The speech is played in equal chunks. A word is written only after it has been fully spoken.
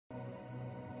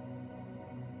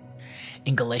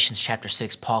In Galatians chapter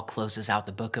 6, Paul closes out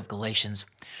the book of Galatians,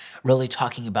 really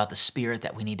talking about the spirit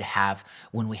that we need to have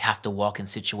when we have to walk in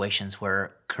situations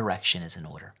where correction is in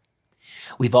order.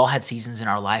 We've all had seasons in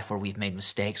our life where we've made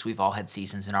mistakes. We've all had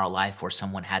seasons in our life where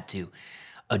someone had to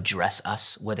address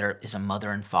us, whether it is a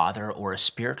mother and father or a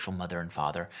spiritual mother and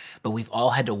father. But we've all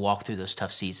had to walk through those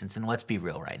tough seasons. And let's be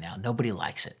real right now, nobody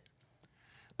likes it,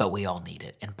 but we all need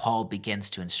it. And Paul begins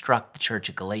to instruct the church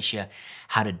of Galatia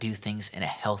how to do things in a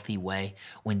healthy way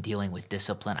when dealing with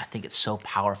discipline. I think it's so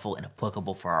powerful and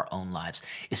applicable for our own lives,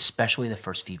 especially the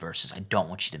first few verses. I don't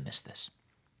want you to miss this.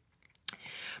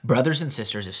 Brothers and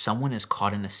sisters, if someone is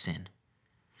caught in a sin,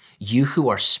 you who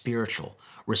are spiritual,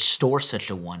 restore such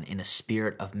a one in a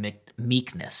spirit of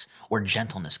meekness or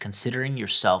gentleness, considering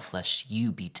yourself, lest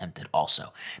you be tempted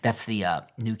also. That's the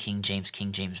New King James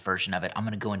version of it. I'm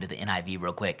going to go into the NIV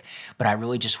real quick, but I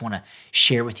really just want to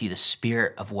share with you the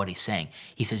spirit of what he's saying.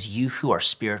 He says, you who are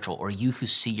spiritual, or you who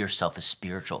see yourself as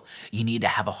spiritual, you need to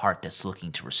have a heart that's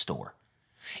looking to restore.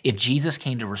 If Jesus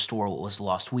came to restore what was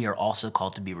lost, we are also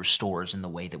called to be restorers in the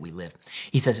way that we live.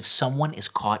 He says, if someone is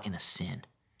caught in a sin,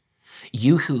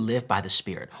 you who live by the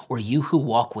Spirit, or you who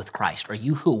walk with Christ, or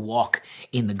you who walk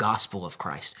in the gospel of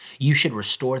Christ, you should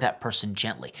restore that person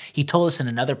gently. He told us in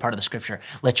another part of the scripture,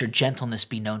 let your gentleness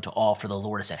be known to all, for the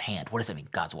Lord is at hand. What does that mean?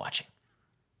 God's watching.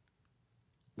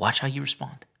 Watch how you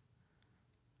respond.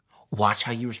 Watch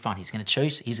how you respond. He's going to show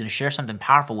you, he's going to share something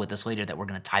powerful with us later that we're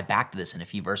going to tie back to this in a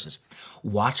few verses.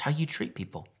 Watch how you treat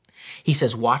people. He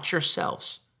says, watch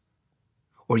yourselves,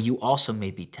 or you also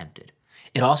may be tempted.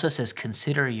 It also says,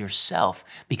 consider yourself,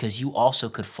 because you also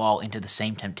could fall into the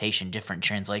same temptation. Different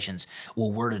translations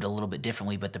will word it a little bit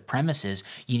differently, but the premise is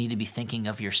you need to be thinking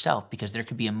of yourself, because there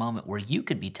could be a moment where you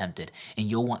could be tempted and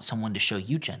you'll want someone to show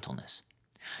you gentleness.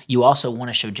 You also want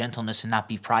to show gentleness and not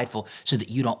be prideful, so that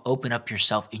you don't open up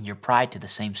yourself in your pride to the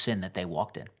same sin that they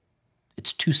walked in.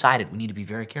 It's two-sided. We need to be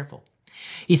very careful.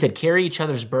 He said, carry each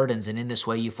other's burdens, and in this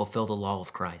way you fulfill the law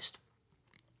of Christ.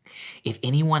 If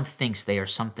anyone thinks they are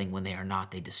something when they are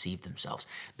not, they deceive themselves.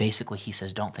 Basically, he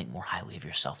says, don't think more highly of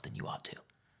yourself than you ought to.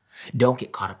 Don't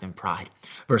get caught up in pride.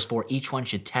 Verse 4, each one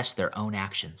should test their own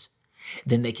actions.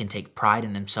 Then they can take pride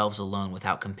in themselves alone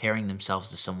without comparing themselves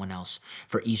to someone else,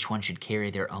 for each one should carry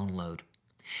their own load.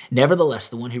 Nevertheless,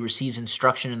 the one who receives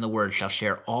instruction in the word shall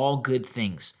share all good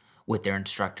things with their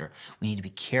instructor. We need to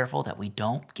be careful that we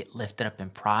don't get lifted up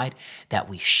in pride, that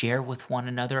we share with one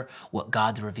another what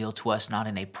God's revealed to us, not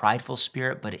in a prideful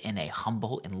spirit, but in a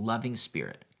humble and loving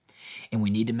spirit. And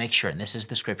we need to make sure, and this is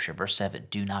the scripture, verse 7,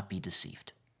 do not be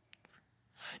deceived.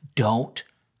 Don't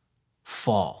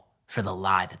fall for the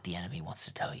lie that the enemy wants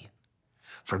to tell you.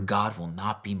 For God will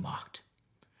not be mocked.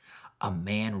 A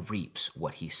man reaps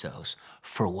what he sows.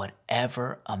 For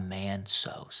whatever a man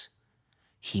sows,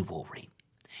 he will reap.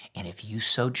 And if you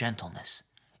sow gentleness,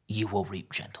 you will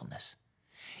reap gentleness.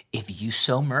 If you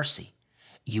sow mercy,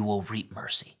 you will reap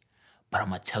mercy. But I'm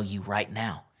going to tell you right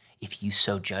now, if you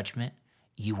sow judgment,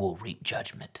 you will reap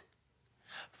judgment.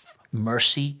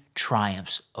 Mercy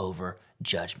triumphs over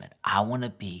judgment. I want to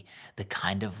be the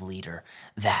kind of leader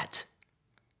that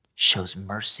shows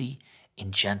mercy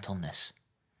and gentleness,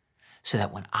 so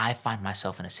that when I find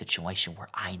myself in a situation where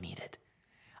I need it,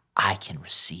 I can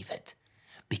receive it.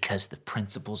 Because the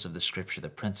principles of the scripture, the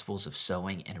principles of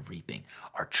sowing and reaping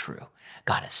are true.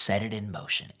 God has set it in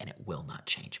motion, and it will not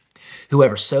change.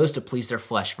 Whoever sows to please their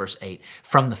flesh, verse 8,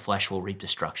 from the flesh will reap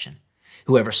destruction.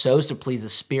 Whoever sows to please the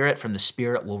Spirit, from the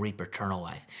Spirit will reap eternal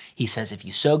life. He says, if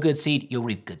you sow good seed, you'll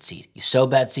reap good seed. You sow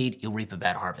bad seed, you'll reap a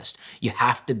bad harvest. You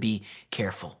have to be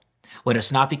careful. Let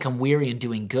us not become weary in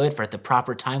doing good, for at the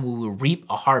proper time we will reap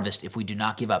a harvest if we do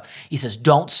not give up. He says,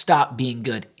 don't stop being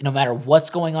good. No matter what's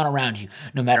going on around you,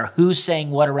 no matter who's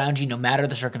saying what around you, no matter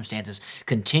the circumstances,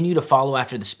 continue to follow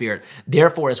after the Spirit.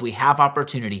 Therefore, as we have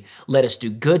opportunity, let us do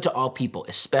good to all people,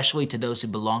 especially to those who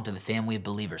belong to the family of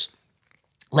believers.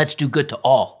 Let's do good to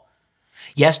all.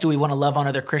 Yes, do we want to love on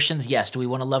other Christians? Yes. Do we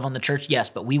want to love on the church? Yes,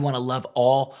 but we want to love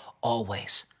all,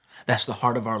 always. That's the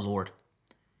heart of our Lord.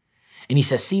 And he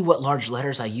says, see what large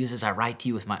letters I use as I write to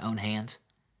you with my own hands?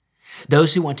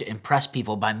 Those who want to impress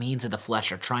people by means of the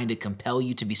flesh are trying to compel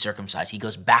you to be circumcised. He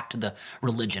goes back to the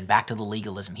religion, back to the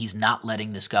legalism. He's not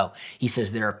letting this go. He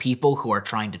says there are people who are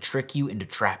trying to trick you and to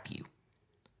trap you.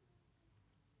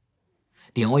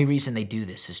 The only reason they do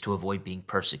this is to avoid being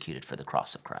persecuted for the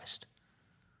cross of Christ.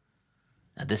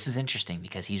 Now, this is interesting,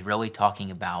 because he's really talking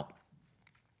about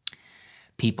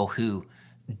people who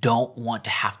don't want to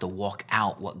have to walk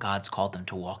out what God's called them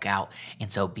to walk out. And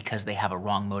so because they have a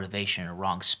wrong motivation, a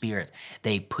wrong spirit,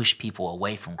 they push people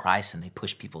away from Christ and they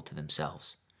push people to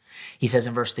themselves. He says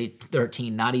in verse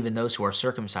 13, not even those who are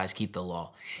circumcised keep the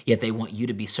law, yet they want you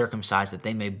to be circumcised that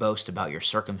they may boast about your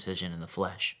circumcision in the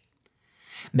flesh.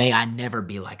 May I never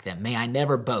be like them. May I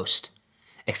never boast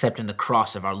except in the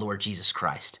cross of our Lord Jesus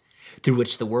Christ, through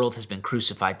which the world has been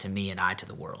crucified to me and I to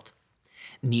the world.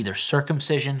 Neither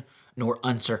circumcision nor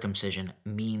uncircumcision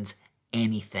means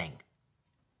anything.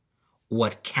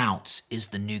 What counts is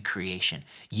the new creation.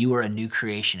 You are a new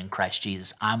creation in Christ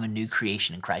Jesus. I'm a new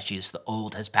creation in Christ Jesus. The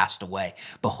old has passed away.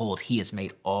 Behold, he has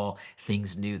made all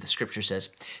things new. The scripture says,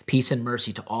 peace and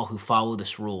mercy to all who follow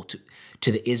this rule,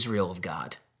 to the Israel of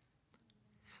God.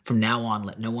 From now on,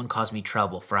 let no one cause me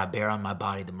trouble, for I bear on my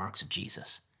body the marks of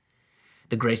Jesus.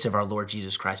 The grace of our Lord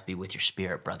Jesus Christ be with your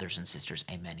spirit, brothers and sisters.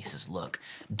 Amen. He says, look,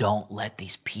 don't let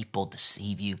these people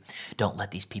deceive you. Don't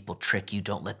let these people trick you.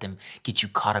 Don't let them get you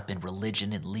caught up in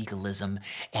religion and legalism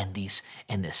and this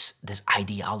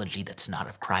ideology that's not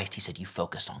of Christ. He said, you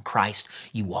focus on Christ.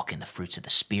 You walk in the fruits of the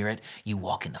Spirit. You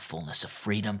walk in the fullness of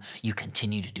freedom. You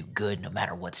continue to do good no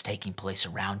matter what's taking place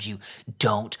around you.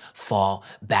 Don't fall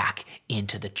back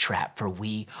into the trap, for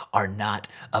we are not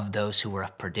of those who are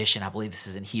of perdition. I believe this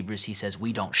is in Hebrews. He says,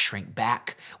 we don't shrink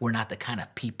back. We're not the kind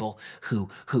of people who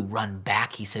run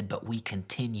back, he said, but we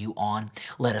continue on.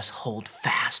 Let us hold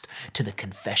fast to the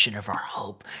confession of our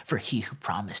hope, for he who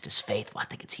promised is faithful. I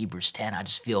think it's Hebrews 10. I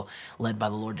just feel led by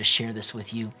the Lord to share this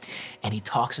with you. And he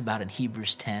talks about in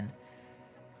Hebrews 10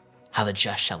 how the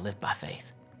just shall live by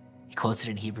faith. He quotes it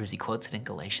in Hebrews. He quotes it in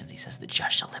Galatians. He says, the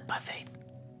just shall live by faith.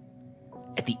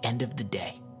 At the end of the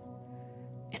day,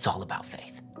 it's all about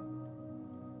faith.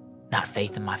 Not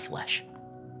faith in my flesh,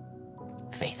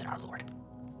 faith in our Lord.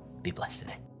 Be blessed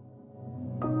today.